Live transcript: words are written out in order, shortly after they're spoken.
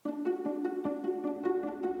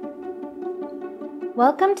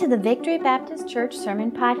Welcome to the Victory Baptist Church Sermon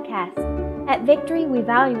Podcast. At Victory, we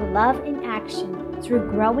value love in action through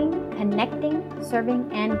growing, connecting,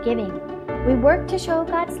 serving, and giving. We work to show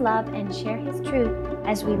God's love and share His truth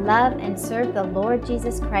as we love and serve the Lord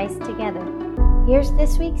Jesus Christ together. Here's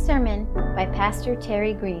this week's sermon by Pastor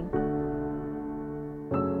Terry Green.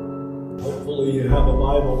 Hopefully you have a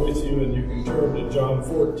Bible with you and you can turn to John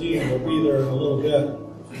 14. We'll be there in a little bit.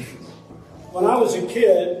 When I was a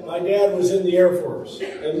kid, my dad was in the Air Force,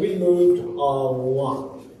 and we moved a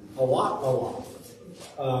lot.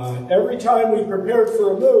 Every time we prepared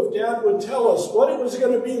for a move, Dad would tell us what it was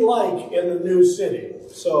going to be like in the new city.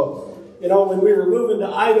 So, when we were moving to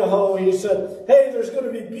Idaho, he said, hey, there's going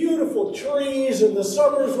to be beautiful trees, and the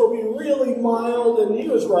summers will be really mild, and he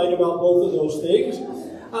was right about both of those things.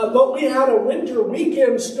 But we had a winter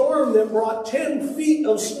weekend storm that brought 10 feet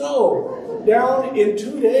of snow down in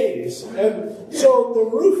 2 days. And so the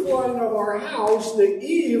roof line of our house, the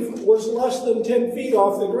eave, was less than 10 feet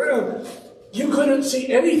off the ground. You couldn't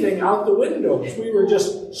see anything out the windows. We were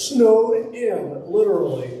just snowed in,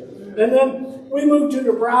 literally. And then we moved to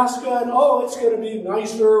Nebraska, and it's going to be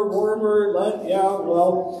nicer, warmer.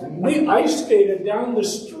 We ice skated down the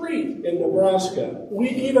street in Nebraska. We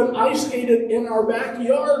even ice skated in our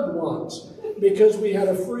backyard once because we had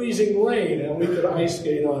a freezing rain and we could ice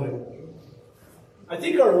skate on it. I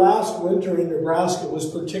think our last winter in Nebraska was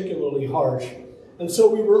particularly harsh. And so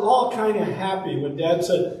we were all kind of happy when Dad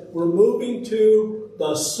said, we're moving to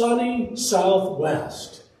the sunny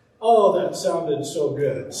Southwest. Oh, that sounded so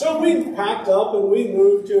good. So we packed up and we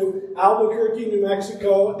moved to Albuquerque, New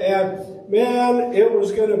Mexico, and man, it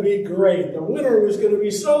was going to be great. The winter was going to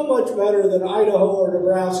be so much better than Idaho or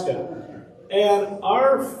Nebraska. And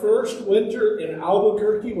our first winter in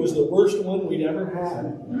Albuquerque was the worst one we'd ever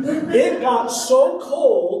had. It got so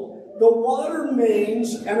cold, the water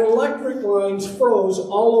mains and electric lines froze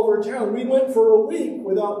all over town. We went for a week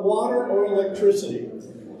without water or electricity.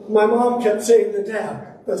 My mom kept saying to Dad,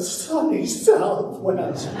 the sunny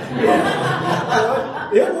Southwest.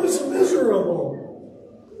 It was miserable.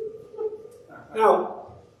 Now,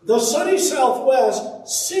 the sunny Southwest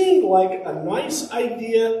seemed like a nice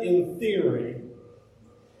idea in theory,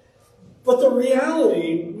 but the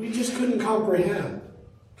reality we just couldn't comprehend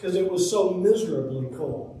because it was so miserably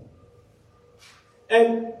cold.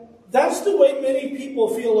 And that's the way many people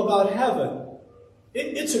feel about heaven.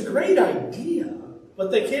 It's a great idea. But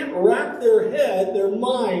they can't wrap their head, their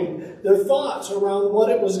mind, their thoughts around what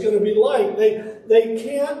it was going to be like. They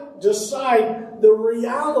can't decide the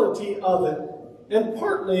reality of it. And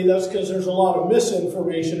partly that's because there's a lot of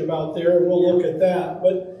misinformation about there, and we'll look at that.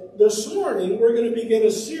 But this morning, we're going to begin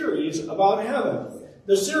a series about heaven.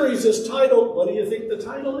 The series is titled, what do you think the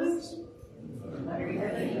title is?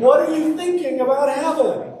 What are you thinking about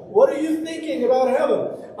heaven? What are you thinking about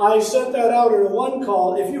heaven? I sent that out in a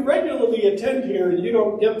one-call. If you regularly attend here and you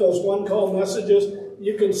don't get those one-call messages,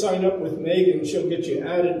 you can sign up with Megan. She'll get you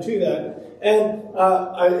added to that. And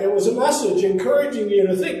it was a message encouraging you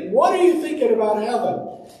to think, what are you thinking about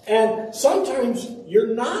heaven? And sometimes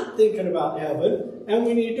you're not thinking about heaven, and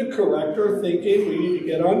we need to correct our thinking. We need to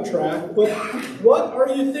get on track. But what are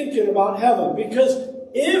you thinking about heaven? Because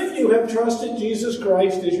if you have trusted Jesus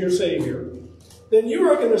Christ as your Savior, then you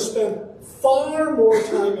are going to spend far more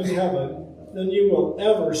time in heaven than you will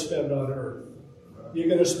ever spend on earth. You're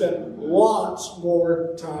going to spend lots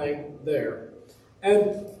more time there.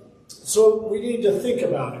 And so we need to think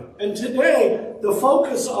about it. And today, the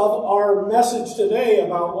focus of our message today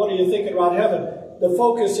about what are you thinking about heaven, the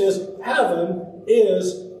focus is heaven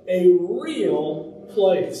is a real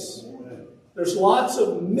place. There's lots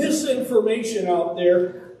of misinformation out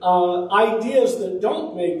there. Ideas that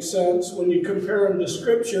don't make sense when you compare them to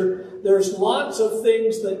Scripture. There's lots of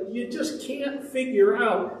things that you just can't figure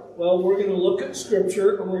out. Well, we're going to look at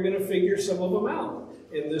Scripture and we're going to figure some of them out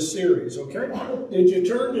in this series, okay? Did you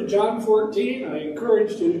turn to John 14? I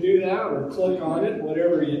encouraged you to do that or click on it,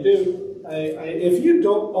 whatever you do. If you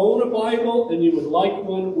don't own a Bible and you would like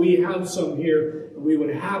one, we have some here. We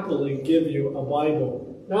would happily give you a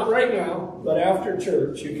Bible. Not right now, but after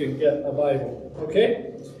church you can get a Bible,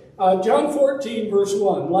 okay? John 14, verse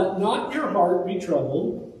 1. Let not your heart be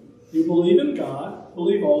troubled. You believe in God,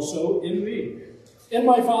 believe also in me. In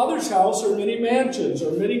my Father's house are many mansions,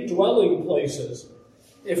 or many dwelling places.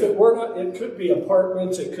 If it were not, it could be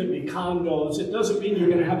apartments, it could be condos. It doesn't mean you're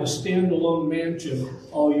going to have a standalone mansion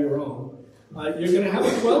all your own. You're going to have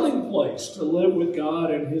a dwelling place to live with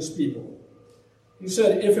God and His people. He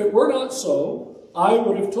said, if it were not so, I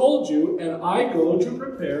would have told you, and I go to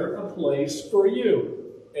prepare a place for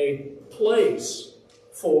you. A place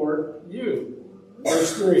for you.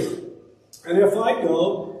 Verse 3. And if I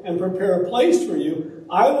go and prepare a place for you,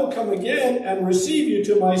 I will come again and receive you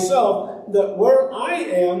to myself, that where I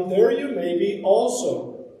am, there you may be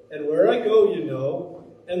also. And where I go, you know,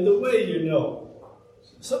 and the way you know.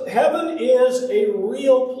 So heaven is a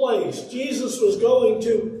real place. Jesus was going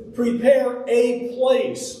to prepare a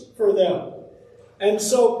place for them. And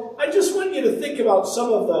so I just want you to think about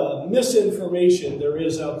some of the misinformation there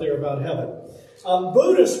is out there about heaven.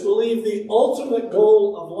 Buddhists believe the ultimate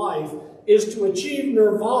goal of life is to achieve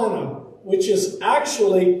nirvana, which is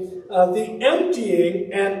actually the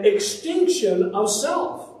emptying and extinction of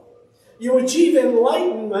self. You achieve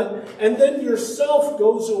enlightenment, and then your self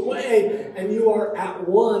goes away, and you are at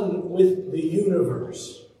one with the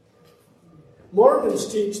universe. Mormons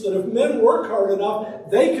teach that if men work hard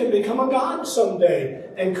enough, they can become a god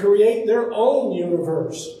someday and create their own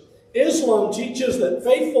universe. Islam teaches that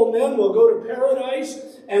faithful men will go to paradise,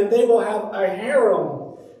 and they will have a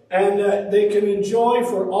harem, and they can enjoy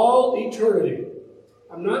for all eternity.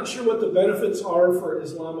 I'm not sure what the benefits are for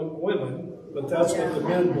Islamic women, but that's what the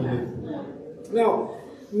men believe. Now,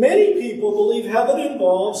 many people believe heaven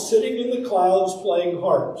involves sitting in the clouds playing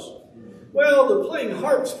harps. Well, the playing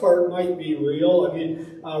harps part might be real. I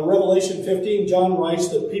mean, Revelation 15, John writes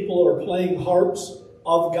that people are playing harps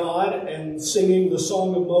of God and singing the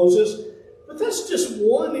Song of Moses. But that's just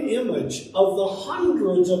one image of the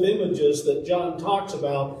hundreds of images that John talks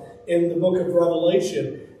about in the book of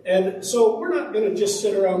Revelation. And so we're not going to just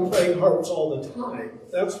sit around playing harps all the time,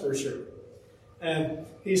 that's for sure. And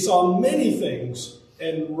he saw many things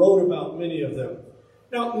and wrote about many of them.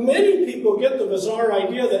 Now, many people get the bizarre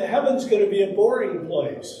idea that heaven's going to be a boring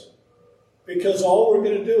place because all we're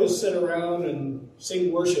going to do is sit around and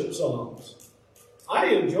sing worship songs. I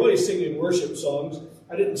enjoy singing worship songs.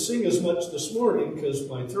 I didn't sing as much this morning because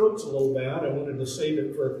my throat's a little bad. I wanted to save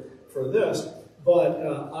it for this. But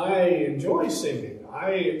I enjoy singing.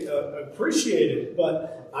 I appreciate it.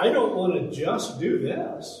 But I don't want to just do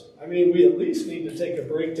this. I mean, we at least need to take a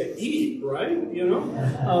break to eat, right? You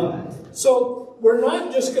know? So we're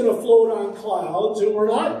not just going to float on clouds, and we're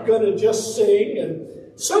not going to just sing.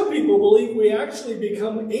 And some people believe we actually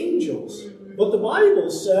become angels. But the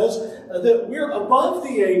Bible says that we're above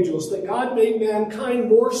the angels, that God made mankind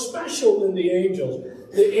more special than the angels.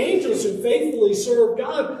 The angels who faithfully serve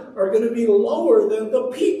God are going to be lower than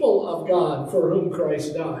the people of God for whom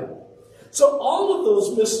Christ died. So all of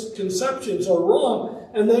those misconceptions are wrong,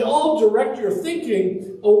 and they all direct your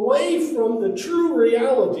thinking away from the true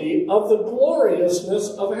reality of the gloriousness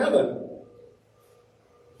of heaven.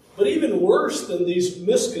 But even worse than these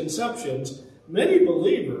misconceptions, many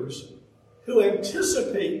believers who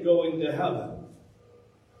anticipate going to heaven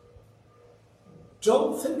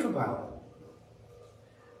don't think about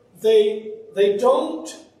it. They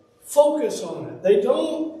don't focus on it. They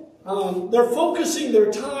don't. They're focusing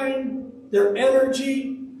their time, their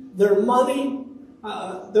energy, their money.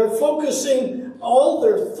 They're focusing all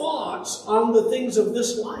their thoughts on the things of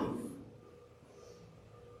this life.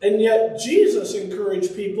 And yet Jesus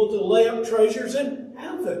encouraged people to lay up treasures in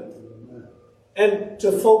heaven and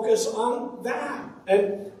to focus on that.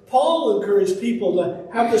 And Paul encouraged people to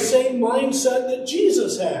have the same mindset that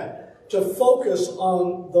Jesus had, to focus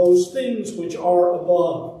on those things which are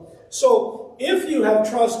above. So if you have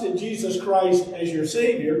trusted Jesus Christ as your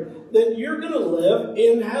Savior, then you're going to live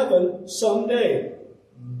in heaven someday.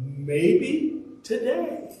 Maybe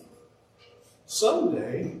today.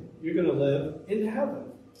 Someday you're going to live in heaven.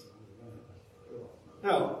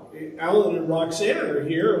 Now, Alan and Roxanne are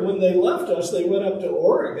here, and when they left us, they went up to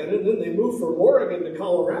Oregon, and then they moved from Oregon to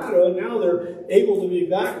Colorado, and now they're able to be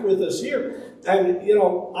back with us here. And, you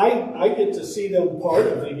know, I get to see them part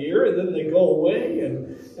of the year, and then they go away,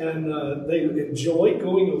 and they enjoy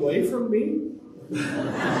going away from me.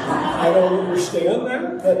 I don't understand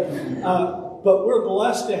that, but we're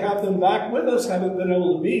blessed to have them back with us. Haven't been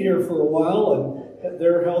able to be here for a while, and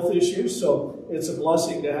their health issues, so it's a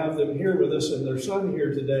blessing to have them here with us and their son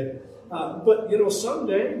here today. But, you know,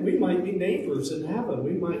 someday we might be neighbors in heaven.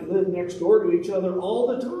 We might live next door to each other all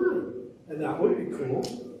the time, and that would be cool.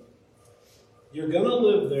 You're going to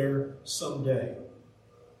live there someday.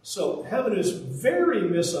 So heaven is very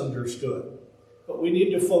misunderstood, but we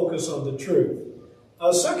need to focus on the truth.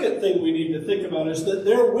 A second thing we need to think about is that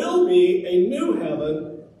there will be a new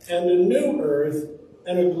heaven and a new earth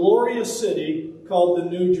and a glorious city called the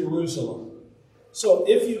New Jerusalem. So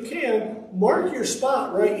if you can, mark your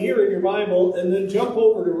spot right here in your Bible and then jump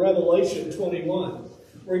over to Revelation 21.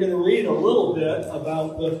 We're going to read a little bit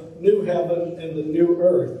about the new heaven and the new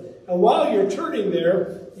earth. And while you're turning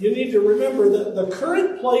there, you need to remember that the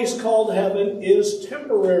current place called heaven is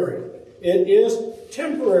temporary. It is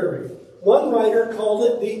temporary. One writer called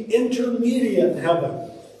it the intermediate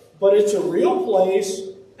heaven. But it's a real place,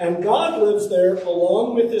 and God lives there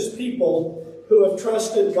along with his people who have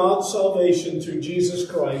trusted God's salvation through Jesus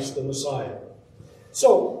Christ, the Messiah.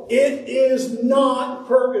 So, it is not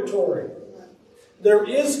purgatory. There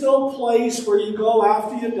is no place where you go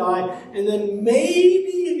after you die, and then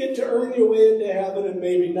maybe you get to earn your way into heaven and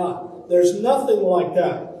maybe not. There's nothing like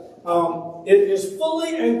that. It is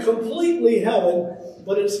fully and completely heaven,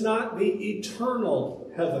 but it's not the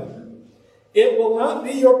eternal heaven. It will not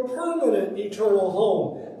be your permanent eternal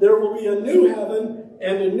home. There will be a new heaven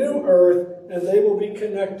and a new earth, and they will be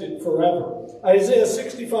connected forever. Isaiah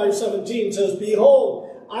 65:17 says, "Behold,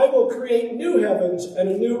 I will create new heavens and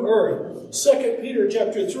a new earth." 2 Peter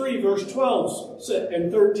chapter 3, verse 12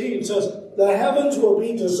 and 13 says, "The heavens will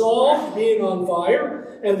be dissolved, being on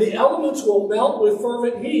fire, and the elements will melt with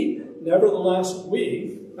fervent heat. Nevertheless,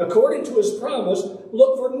 we, according to his promise,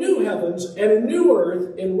 look for new heavens and a new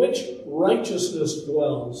earth in which righteousness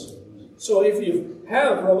dwells." So if you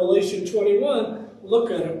have Revelation 21, look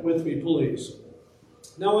at it with me, please.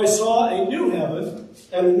 "Now I saw a new heaven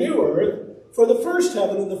and a new earth, for the first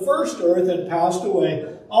heaven and the first earth had passed away.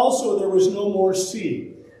 Also there was no more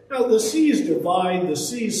sea." Now the seas divide, the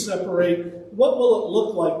seas separate. What will it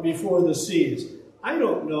look like before the seas? I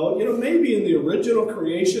don't know. Maybe in the original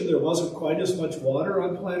creation there wasn't quite as much water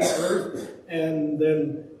on planet Earth, and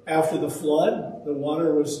then after the flood, the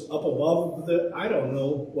water was up above I don't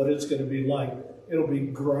know what it's going to be like. It'll be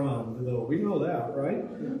grand, though. We know that, right?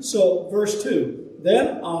 So, verse 2.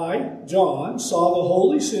 "Then I, John, saw the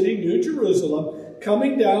holy city, New Jerusalem,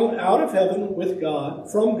 coming down out of heaven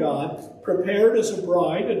from God, prepared as a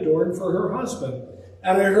bride adorned for her husband.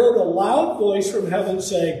 And I heard a loud voice from heaven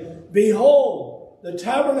saying, 'Behold, the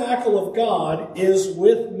tabernacle of God is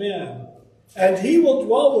with men, and he will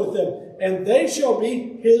dwell with them, and they shall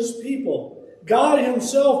be his people. God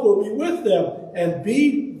himself will be with them and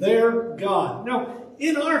be their God.'" Now,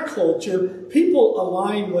 in our culture, people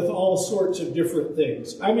align with all sorts of different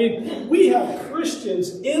things. I mean, we have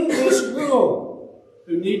Christians in this room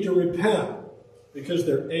who need to repent because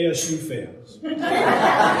they're ASU fans.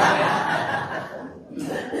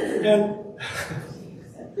 And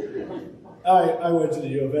I went to the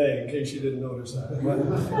U of A, in case you didn't notice that. But,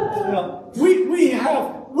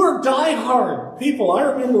 we're diehard people. I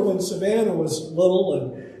remember when Savannah was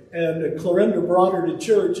little, and Clarinda brought her to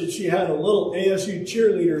church, and she had a little ASU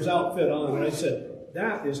cheerleader's outfit on, and I said,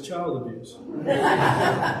 "That is child abuse."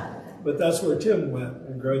 But that's where Tim went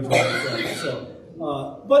and graduated from.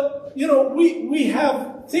 But we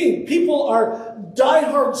have things. People are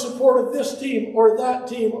diehard support of this team or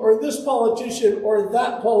this politician or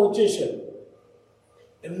that politician.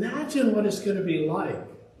 Imagine what it's going to be like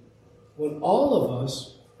when all of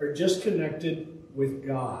us are just connected with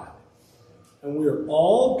God. And we're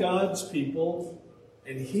all God's people,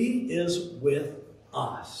 and he is with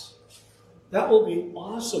us. That will be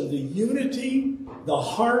awesome. The unity, the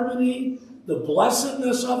harmony, the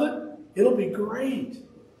blessedness of it, it'll be great.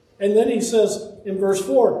 And then he says in verse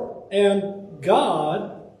 4, "And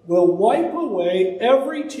God will wipe away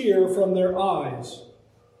every tear from their eyes.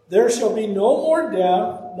 There shall be no more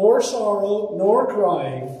death, nor sorrow, nor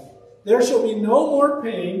crying. There shall be no more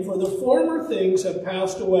pain, for the former things have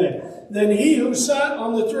passed away." Then he who sat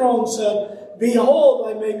on the throne said, "Behold,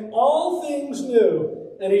 I make all things new."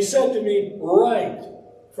 And he said to me, "Write,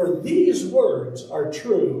 for these words are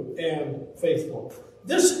true and faithful."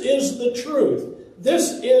 This is the truth.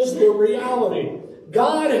 This is the reality.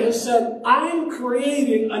 God has said, "I'm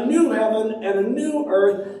creating a new heaven and a new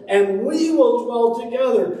earth, and we will dwell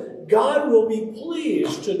together." God will be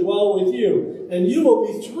pleased to dwell with you, and you will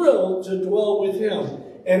be thrilled to dwell with him,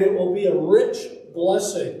 and it will be a rich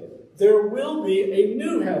blessing. There will be a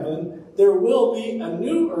new heaven, there will be a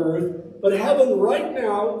new earth, but heaven right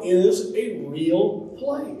now is a real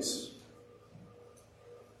place.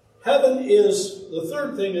 Heaven is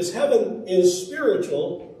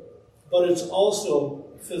spiritual, but it's also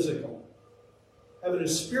physical. Heaven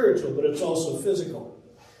is spiritual, but it's also physical.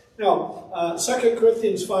 Now, 2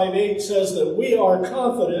 Corinthians 5:8 says that we are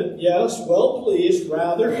confident, yes, well pleased,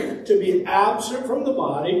 rather, to be absent from the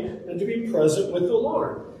body and to be present with the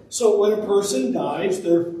Lord. So when a person dies,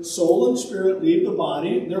 their soul and spirit leave the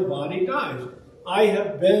body, and their body dies. I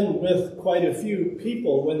have been with quite a few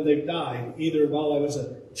people when they've died, either while I was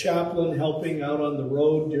a chaplain helping out on the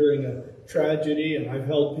road during a tragedy, and I've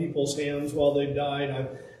held people's hands while they've died.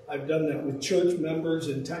 I've done that with church members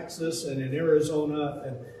in Texas and in Arizona,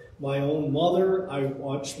 and my own mother. I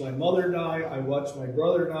watched my mother die. I watched my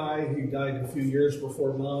brother die. He died a few years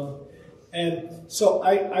before Mom. And so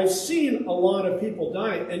I've seen a lot of people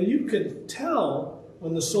die, and you could tell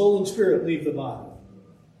when the soul and spirit leave the body.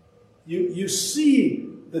 You see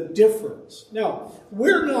the difference. Now,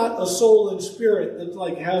 we're not a soul and spirit that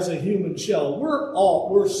like has a human shell.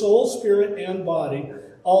 We're soul, spirit, and body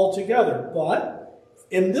all together. But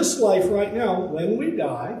in this life right now, when we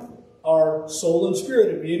die, our soul and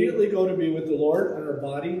spirit immediately go to be with the Lord, and our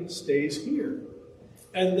body stays here.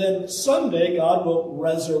 And then someday God will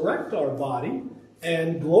resurrect our body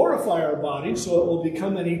and glorify our body so it will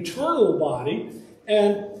become an eternal body.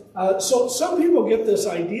 And so some people get this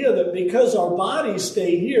idea that because our bodies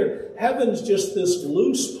stay here, heaven's just this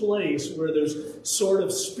loose place where there's sort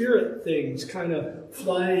of spirit things kind of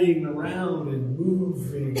flying around and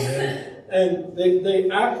moving. And they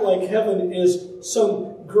act like heaven is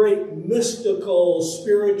some great mystical,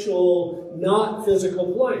 spiritual, not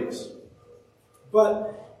physical place.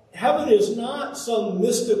 But heaven is not some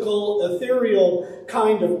mystical, ethereal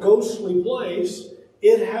kind of ghostly place.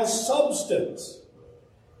 It has substance.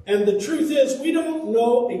 And the truth is, we don't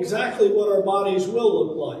know exactly what our bodies will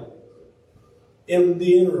look like in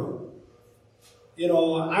the interim. You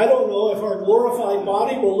know, I don't know if our glorified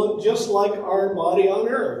body will look just like our body on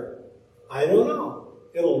earth. I don't know.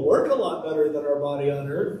 It'll work a lot better than our body on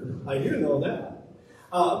earth. I do know that.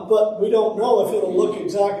 But we don't know if it'll look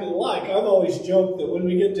exactly like. I've always joked that when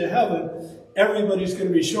we get to heaven, everybody's going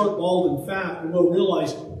to be short, bald, and fat, and we'll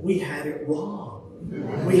realize we had it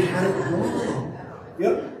wrong. We had it wrong.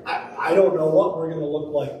 Yep. I don't know what we're going to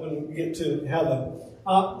look like when we get to heaven.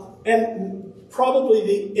 And probably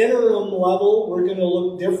the interim level, we're going to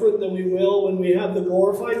look different than we will when we have the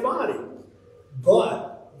glorified body.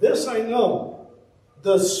 But this I know,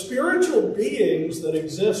 the spiritual beings that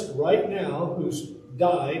exist right now, who's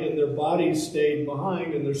died and their bodies stayed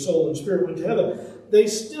behind and their soul and spirit went to heaven, they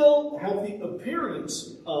still have the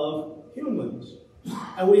appearance of humans.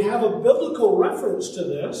 And we have a biblical reference to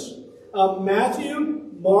this. Matthew,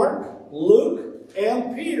 Mark, Luke,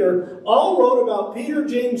 and Peter all wrote about Peter,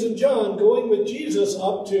 James, and John going with Jesus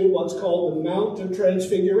up to what's called the Mount of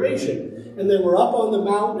Transfiguration. And they were up on the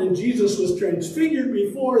mountain, and Jesus was transfigured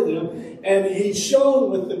before them, and he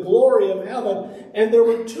shone with the glory of heaven. And there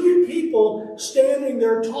were two people standing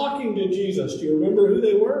there talking to Jesus. Do you remember who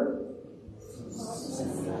they were?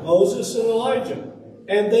 Moses and Elijah.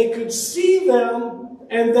 And they could see them,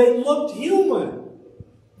 and they looked human.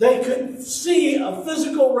 They could see a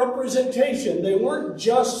physical representation. They weren't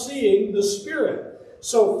just seeing the Spirit.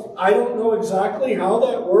 So I don't know exactly how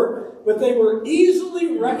that worked, but they were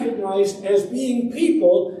easily recognized as being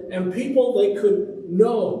people, and people they could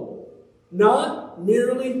know. Not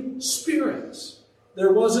merely spirits.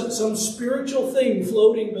 There wasn't some spiritual thing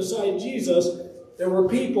floating beside Jesus. There were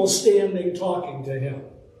people standing talking to him.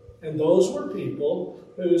 And those were people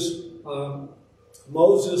whose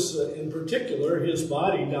Moses, in particular, his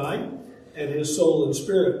body died, and his soul and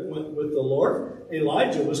spirit went with the Lord.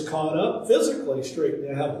 Elijah was caught up physically straight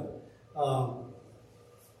to heaven.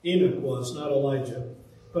 Enoch was, not Elijah.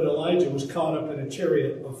 But Elijah was caught up in a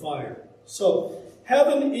chariot of fire. So,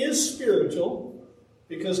 heaven is spiritual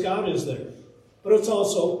because God is there. But it's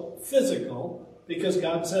also physical because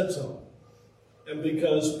God said so. And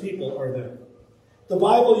because people are there. The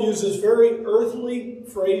Bible uses very earthly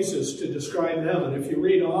phrases to describe heaven. If you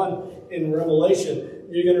read on in Revelation,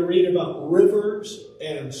 you're going to read about rivers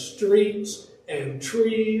and streets and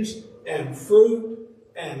trees and fruit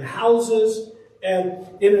and houses. And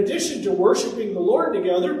in addition to worshiping the Lord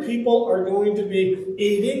together, people are going to be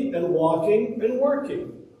eating and walking and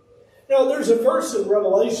working. Now, there's a verse in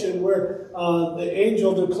Revelation where the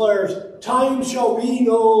angel declares, "Time shall be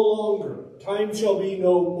no longer. Time shall be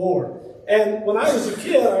no more." And when I was a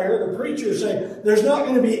kid, I heard a preacher say, there's not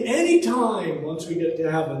going to be any time once we get to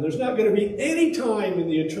heaven. There's not going to be any time in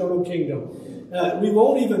the eternal kingdom. We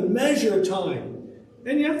won't even measure time.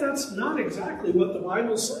 And yet that's not exactly what the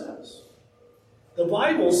Bible says. The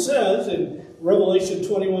Bible says in Revelation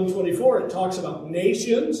 21:24, it talks about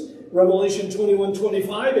nations. Revelation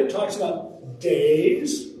 21:25, it talks about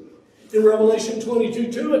days. In Revelation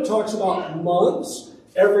 22:2, it talks about months.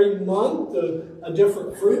 Every month, a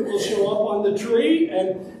different fruit will show up on the tree.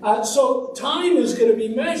 And so time is going to be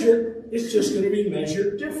measured. It's just going to be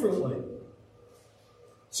measured differently.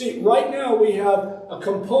 See, right now we have a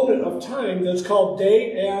component of time that's called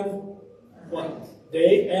day and what?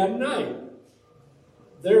 Day and night.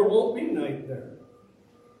 There won't be night there.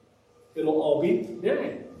 It'll all be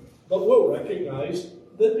day. But we'll recognize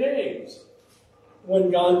the days.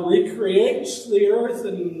 When God recreates the earth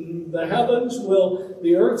and the heavens, will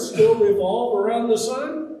the earth still revolve around the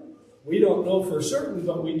sun? We don't know for certain,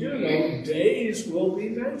 but we do know days will be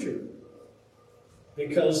measured.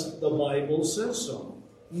 because the Bible says so.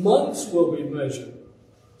 Months will be measured.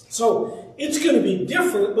 So it's going to be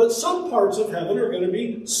different, but some parts of heaven are going to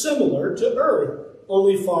be similar to earth,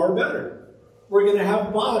 only far better. We're going to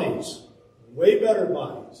have bodies, way better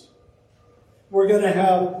bodies. We're going to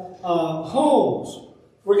have homes.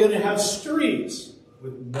 We're going to have streets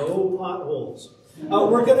with no potholes.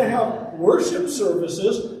 We're going to have worship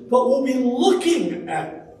services, but we'll be looking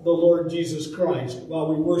at the Lord Jesus Christ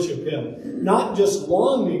while we worship Him, not just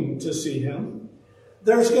longing to see Him.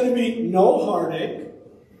 There's going to be no heartache,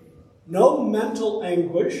 no mental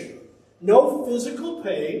anguish, no physical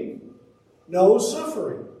pain, no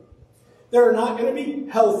suffering. There are not going to be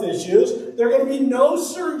health issues. There are going to be no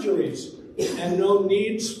surgeries and no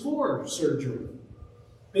needs for surgery.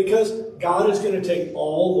 Because God is going to take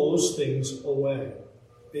all those things away.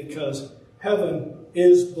 Because heaven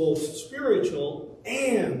is both spiritual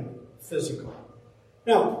and physical.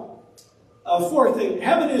 Now, fourth thing,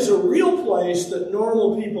 heaven is a real place that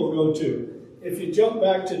normal people go to. If you jump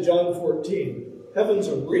back to John 14, heaven's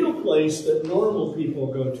a real place that normal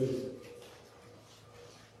people go to.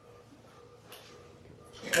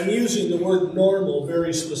 I'm using the word normal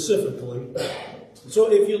very specifically. So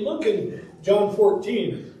if you look in John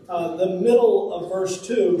 14, the middle of verse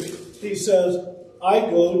 2, he says, I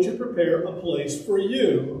go to prepare a place for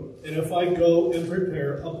you, and if I go and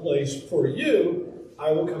prepare a place for you,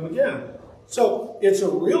 I will come again. So it's a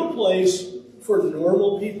real place for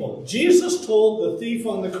normal people. Jesus told the thief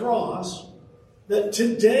on the cross that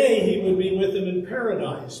today he would be with him in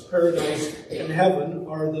paradise. Paradise and heaven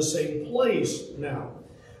are the same place now.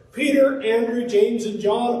 Peter, Andrew, James, and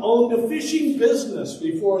John owned a fishing business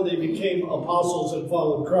before they became apostles and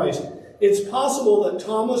followed Christ. It's possible that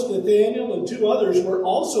Thomas, Nathaniel, and two others were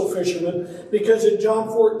also fishermen because in John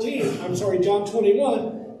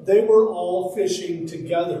 21, they were all fishing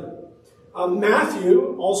together.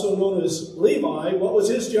 Matthew, also known as Levi, what was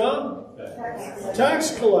his job?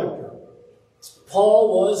 Tax collector.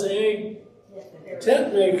 Paul was a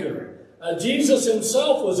tent maker. Jesus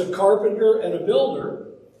himself was a carpenter and a builder.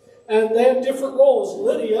 And they had different roles.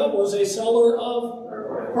 Lydia was a seller of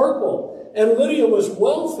purple. And Lydia was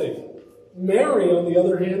wealthy. Mary, on the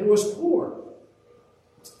other hand, was poor.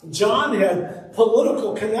 John had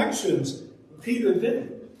political connections. Peter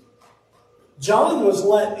didn't. John was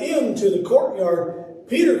let into the courtyard.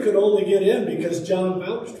 Peter could only get in because John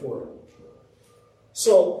vouched for him.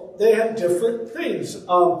 So they had different things.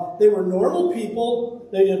 They were normal people.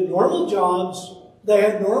 They did normal jobs. They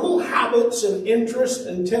had normal habits and interests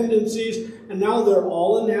and tendencies, and now they're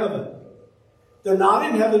all in heaven. They're not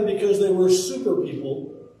in heaven because they were super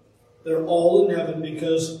people. They're all in heaven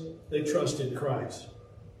because they trusted Christ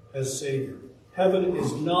as Savior. Heaven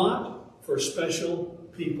is not for special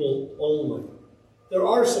people only. There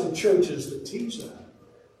are some churches that teach that.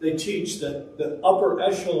 They teach that the upper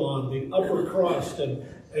echelon, the upper crust, and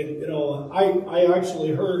I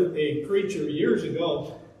actually heard a preacher years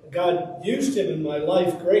ago. God used him in my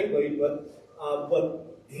life greatly, but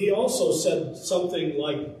he also said something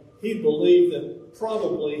like he believed that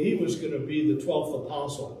probably he was going to be the 12th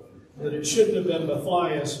apostle, that it shouldn't have been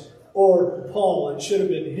Matthias or Paul, it should have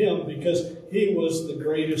been him because he was the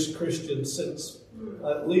greatest Christian since,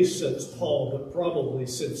 at least since Paul, but probably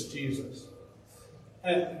since Jesus.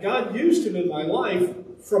 And God used him in my life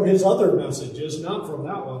from his other messages, not from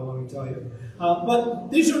that one, let me tell you.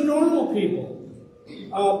 But these are normal people.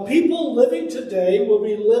 People living today will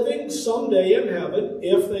be living someday in heaven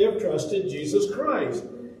if they have trusted Jesus Christ.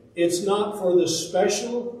 It's not for the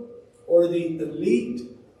special or the elite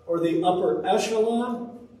or the upper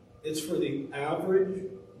echelon. It's for the average,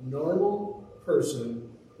 normal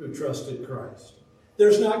person who trusted Christ.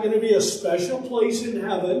 There's not going to be a special place in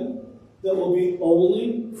heaven that will be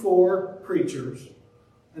only for preachers,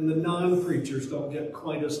 and the non-preachers don't get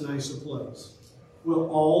quite as nice a place.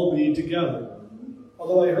 We'll all be together.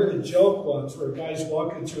 Although I heard a joke once where a guy's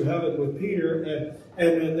walking through heaven with Peter,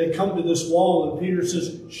 and they come to this wall, and Peter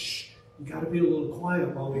says, shh, you got to be a little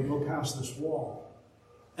quiet while we go past this wall.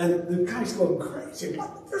 And the guy's going crazy.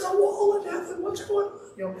 There's a wall in heaven. What's going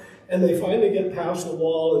on? And they finally get past the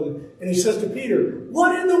wall, and he says to Peter,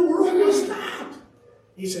 what in the world was that?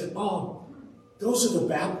 He said, oh, those are the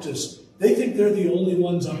Baptists. They think they're the only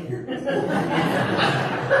ones up here.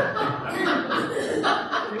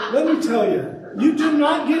 Let me tell you, you do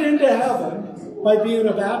not get into heaven by being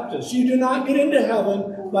a Baptist. You do not get into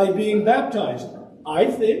heaven by being baptized. I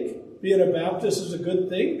think being a Baptist is a good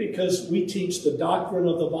thing because we teach the doctrine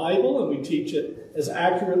of the Bible and we teach it as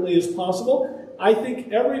accurately as possible. I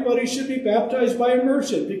think everybody should be baptized by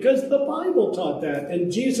immersion because the Bible taught that,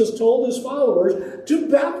 and Jesus told his followers to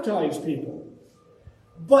baptize people.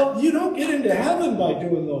 But you don't get into heaven by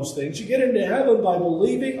doing those things. You get into heaven by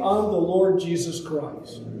believing on the Lord Jesus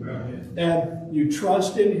Christ. Amen. And you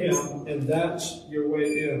trust in Him, and that's your way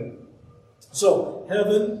in. So,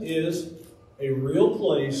 heaven is a real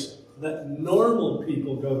place that normal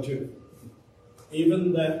people go to.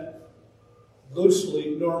 Even that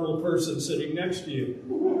loosely normal person sitting next to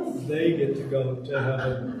you, they get to go to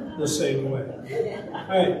heaven the same way. All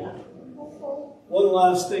right. One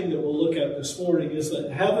last thing that we'll look at this morning is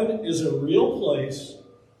that heaven is a real place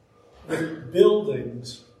with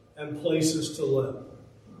buildings and places to live.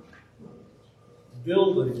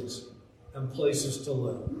 Buildings and places to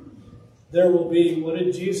live. There will be, what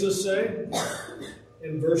did Jesus say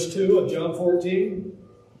in verse 2 of John 14?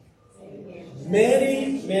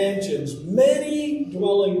 Many mansions, many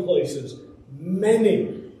dwelling places,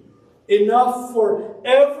 many. Enough for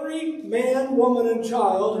every man, woman, and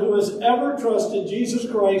child who has ever trusted Jesus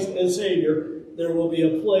Christ as Savior. There will be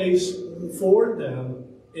a place for them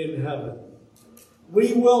in heaven.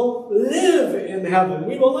 We will live in heaven.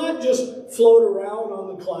 We will not just float around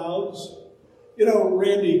on the clouds. You know,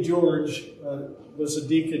 Randy George was a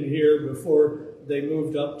deacon here before they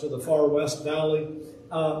moved up to the far west valley.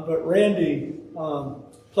 But Randy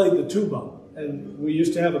played the tuba. And we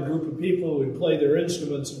used to have a group of people who would play their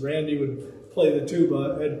instruments, and Randy would play the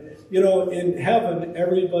tuba. And, you know, in heaven,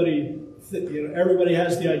 everybody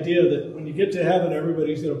has the idea that when you get to heaven,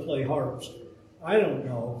 everybody's going to play harps. I don't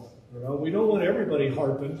know. You know, we don't want everybody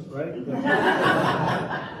harping, right?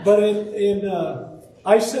 But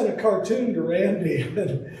I sent a cartoon to Randy, and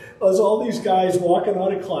it was all these guys walking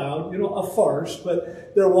on a cloud, you know, a farce,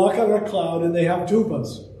 but they're walking on a cloud and they have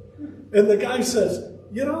tubas. And the guy says,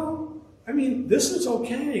 you know, I mean, this is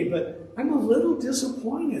okay, but I'm a little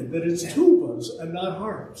disappointed that it's tubas and not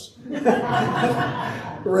harps.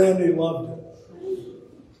 Randy loved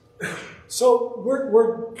it. So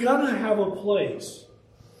we're going to have a place.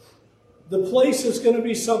 The place is going to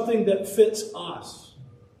be something that fits us.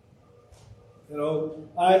 You know,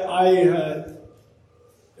 I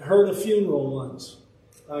heard a funeral once.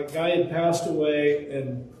 A guy had passed away,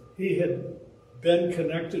 and he had been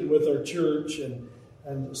connected with our church, and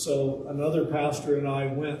so another pastor and I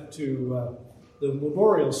went to the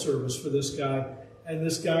memorial service for this guy, and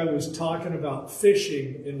this guy was talking about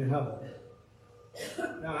fishing in heaven.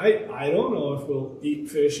 Now, I don't know if we'll eat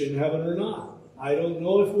fish in heaven or not. I don't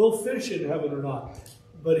know if we'll fish in heaven or not.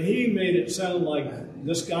 But he made it sound like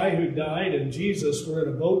this guy who died and Jesus were in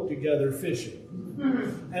a boat together fishing.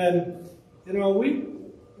 And, you know,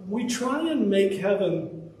 we try and make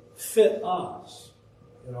heaven fit us,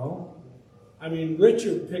 you know. I mean,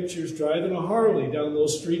 Richard pictures driving a Harley down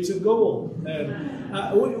those streets of gold.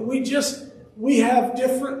 And we have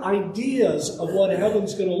different ideas of what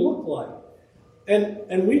heaven's going to look like.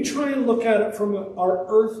 And we try and look at it from our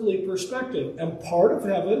earthly perspective. And part of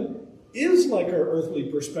heaven is like our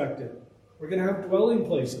earthly perspective. We're going to have dwelling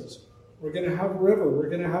places. We're going to have river. We're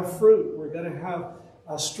going to have fruit. We're going to have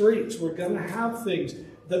streets. We're going to have things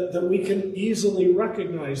that we can easily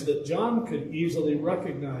recognize, that John could easily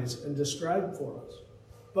recognize and describe for us.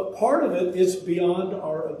 But part of it is beyond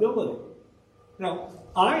our ability. Now,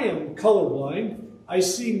 I am colorblind. I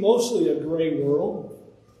see mostly a gray world.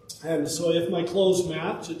 And so if my clothes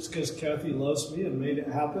match, it's because Kathy loves me and made it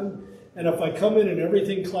happen. And if I come in and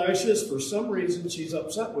everything clashes, for some reason she's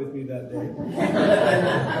upset with me that day.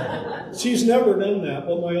 She's never done that,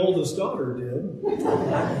 but my oldest daughter did.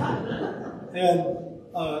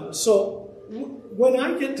 And so when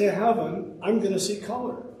I get to heaven, I'm going to see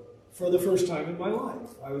color for the first time in my life.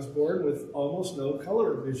 I was born with almost no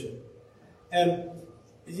color vision. And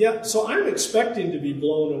yeah, so I'm expecting to be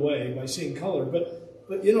blown away by seeing color, but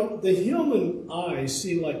you know, the human eye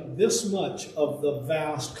see like this much of the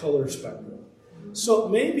vast color spectrum. So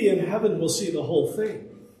maybe in heaven we'll see the whole thing.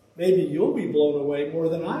 Maybe you'll be blown away more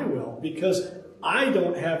than I will, because I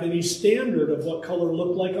don't have any standard of what color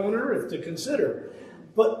looked like on earth to consider.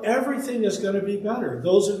 But everything is going to be better.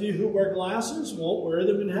 Those of you who wear glasses won't wear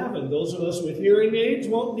them in heaven. Those of us with hearing aids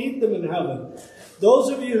won't need them in heaven. Those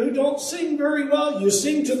of you who don't sing very well, you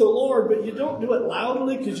sing to the Lord, but you don't do it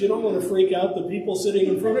loudly because you don't want to freak out the people sitting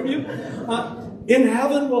in front of you. In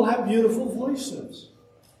heaven, we'll have beautiful voices.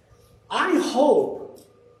 I hope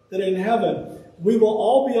that in heaven, we will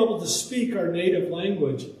all be able to speak our native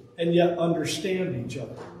language and yet understand each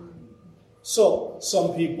other. So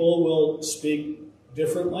some people will speak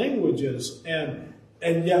different languages, and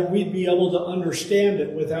yet we'd be able to understand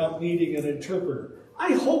it without needing an interpreter.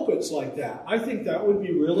 I hope it's like that. I think that would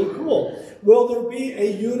be really cool. Will there be a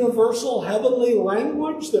universal heavenly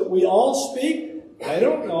language that we all speak? I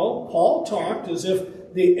don't know. Paul talked as if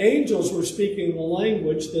the angels were speaking a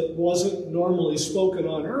language that wasn't normally spoken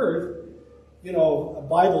on earth,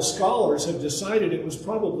 Bible scholars have decided it was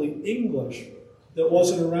probably English that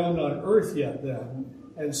wasn't around on earth yet then.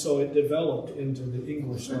 And so it developed into the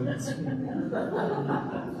English language.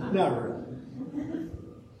 Not really.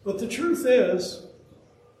 But the truth is,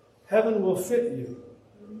 heaven will fit you.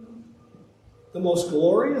 The most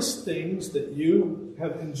glorious things that you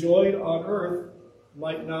have enjoyed on earth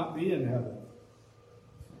might not be in heaven,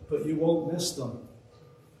 but you won't miss them.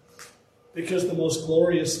 Because the most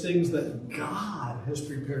glorious things that God has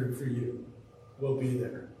prepared for you will be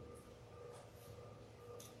there.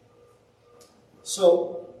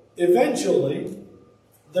 So, eventually,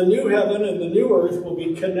 the new heaven and the new earth will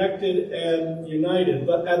be connected and united.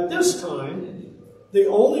 But at this time, the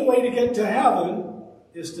only way to get to heaven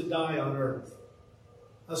is to die on earth.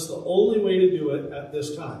 That's the only way to do it at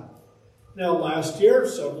this time. Now, last year,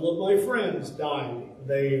 several of my friends died.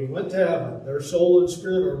 They went to heaven. Their soul and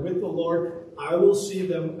spirit are with the Lord. I will see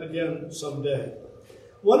them again someday.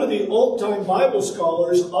 One of the old-time Bible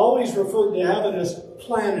scholars always referred to heaven as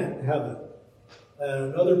planet heaven.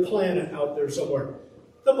 Another planet out there somewhere.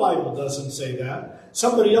 The Bible doesn't say that.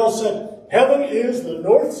 Somebody else said, heaven is the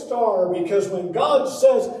North Star, because when God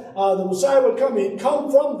says the Messiah would come, he'd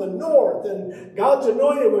come from the north, and God's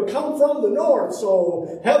anointed would come from the north,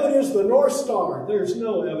 so heaven is the North Star. There's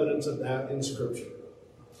no evidence of that in Scripture.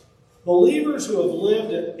 Believers who have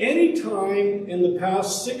lived at any time in the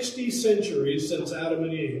past 60 centuries since Adam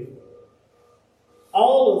and Eve,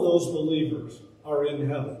 all of those believers are in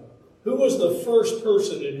heaven. Who was the first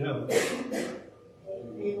person in heaven?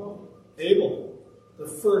 Abel, the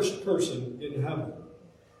first person in heaven.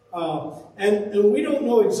 And we don't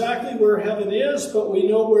know exactly where heaven is, but we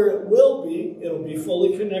know where it will be. It'll be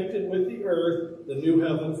fully connected with the earth, the new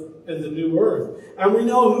heaven and the new earth. And we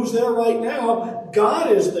know who's there right now.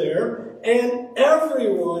 God is there, and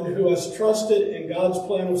everyone who has trusted in God's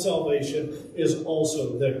plan of salvation is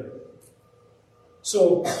also there.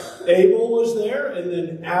 So Abel was there, and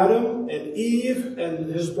then Adam and Eve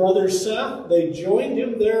and his brother Seth, they joined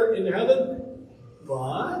him there in heaven.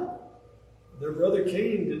 But their brother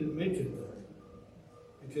Cain didn't make it there,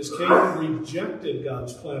 because Cain rejected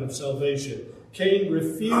God's plan of salvation. Cain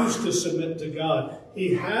refused to submit to God.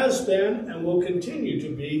 He has been and will continue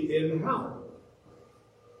to be in hell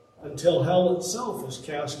until hell itself is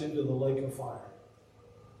cast into the lake of fire.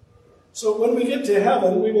 So when we get to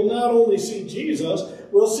heaven, we will not only see Jesus,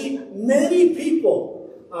 we'll see many people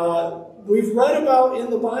we've read about in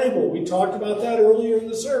the Bible. We talked about that earlier in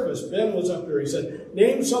the service. Ben was up there. He said,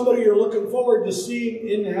 name somebody you're looking forward to seeing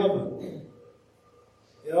in heaven.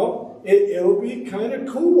 It'll be kind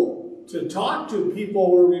of cool to talk to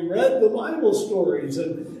people where we read the Bible stories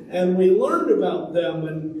and we learned about them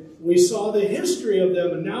and we saw the history of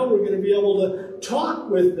them, and now we're going to be able to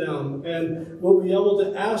talk with them, and we'll be able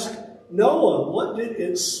to ask Noah, what did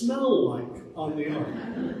it smell like on the ark?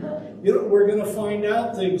 We're going to find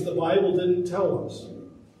out things the Bible didn't tell us.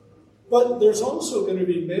 But there's also going to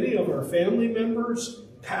be many of our family members,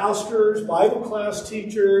 pastors, Bible class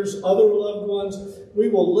teachers, other loved ones. We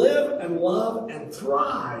will live and love and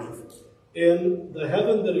thrive in the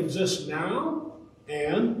heaven that exists now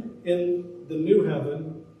and in the new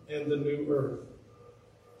heaven and the new earth.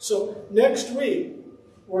 So next week,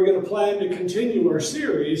 we're going to plan to continue our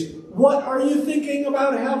series, What Are You Thinking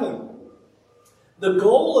About Heaven? The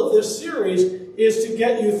goal of this series is to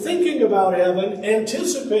get you thinking about heaven,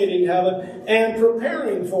 anticipating heaven, and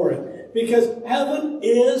preparing for it. Because heaven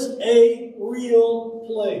is a real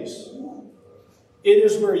place. It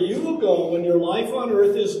is where you will go when your life on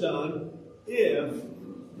earth is done, if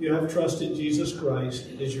you have trusted Jesus Christ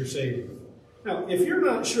as your Savior. Now, if you're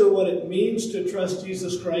not sure what it means to trust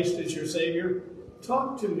Jesus Christ as your Savior,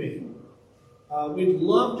 talk to me. We'd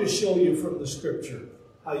love to show you from the Scripture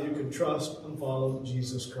how you can trust and follow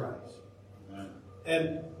Jesus Christ. Amen.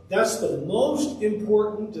 And that's the most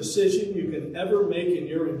important decision you can ever make in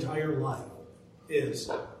your entire life,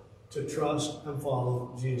 is to trust and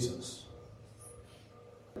follow Jesus.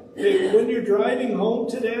 When you're driving home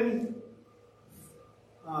today,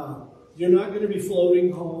 you're not going to be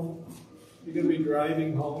floating home. You're going to be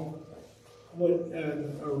driving home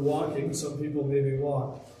or walking. Some people maybe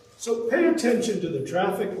walk. So pay attention to the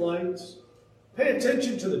traffic lights. Pay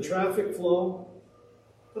attention to the traffic flow.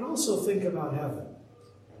 But also think about heaven.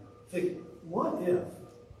 Think, what if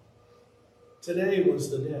today was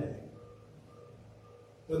the day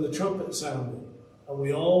when the trumpet sounded and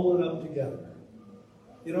we all went up together?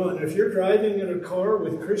 And if you're driving in a car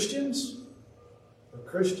with Christians, the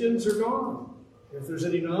Christians are gone. If there's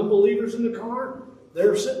any non-believers in the car,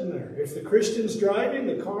 they're sitting there. If the Christian's driving,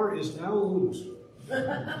 the car is now loose.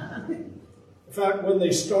 In fact, when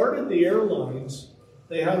they started the airlines,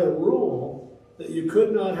 they had a rule that you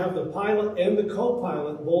could not have the pilot and the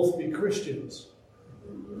co-pilot both be Christians.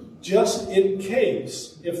 Just in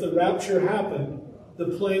case, if the rapture happened,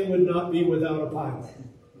 the plane would not be without a pilot.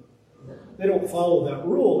 They don't follow that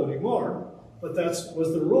rule anymore, but that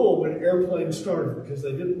was the rule when airplanes started, because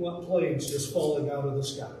they didn't want planes just falling out of the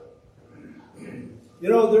sky. You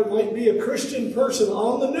know, there might be a Christian person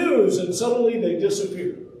on the news and suddenly they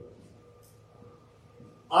disappear.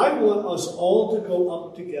 I want us all to go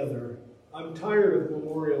up together. I'm tired of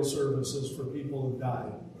memorial services for people who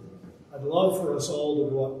died. I'd love for us all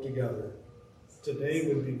to go up together. Today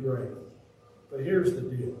would be great. But here's the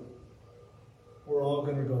deal. We're all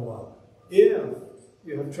going to go up if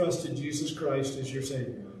you have trusted Jesus Christ as your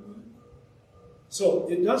Savior. So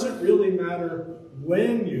it doesn't really matter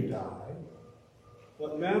when you die.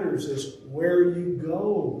 What matters is where you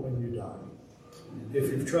go when you die. If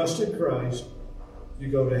you've trusted Christ, you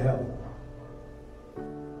go to heaven.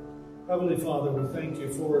 Heavenly Father, we thank you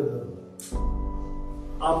for the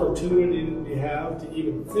opportunity that we have to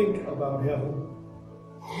even think about heaven.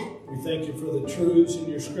 We thank you for the truths in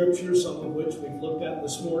your scripture, some of which we've looked at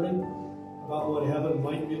this morning, about what heaven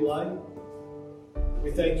might be like. We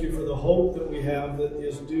thank you for the hope that we have that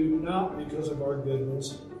is due not because of our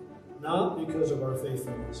goodness, not because of our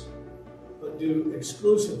faithfulness, but due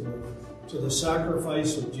exclusively to the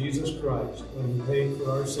sacrifice of Jesus Christ when he paid for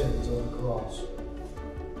our sins on the cross.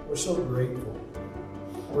 We're so grateful.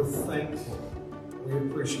 We're thankful. We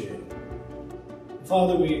appreciate it.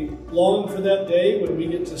 Father, we long for that day when we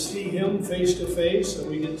get to see him face to face and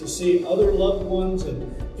we get to see other loved ones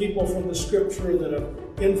and people from the scripture that have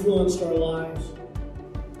influenced our lives.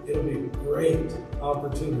 It'll be a great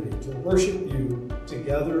opportunity to worship you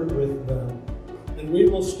together with them. And we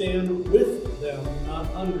will stand with them, not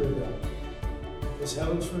under them. Because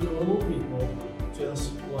heaven's for normal people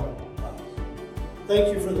just like us.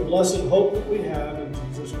 Thank you for the blessed hope that we have in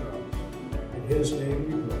Jesus Christ. In his name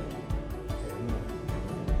we pray. Amen.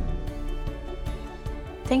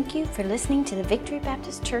 Thank you for listening to the Victory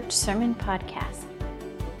Baptist Church Sermon Podcast.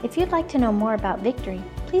 If you'd like to know more about Victory,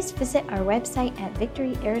 please visit our website at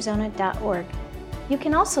victoryarizona.org. You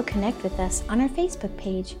can also connect with us on our Facebook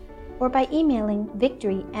page or by emailing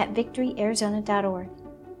victory@victoryarizona.org.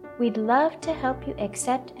 We'd love to help you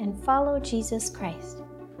accept and follow Jesus Christ.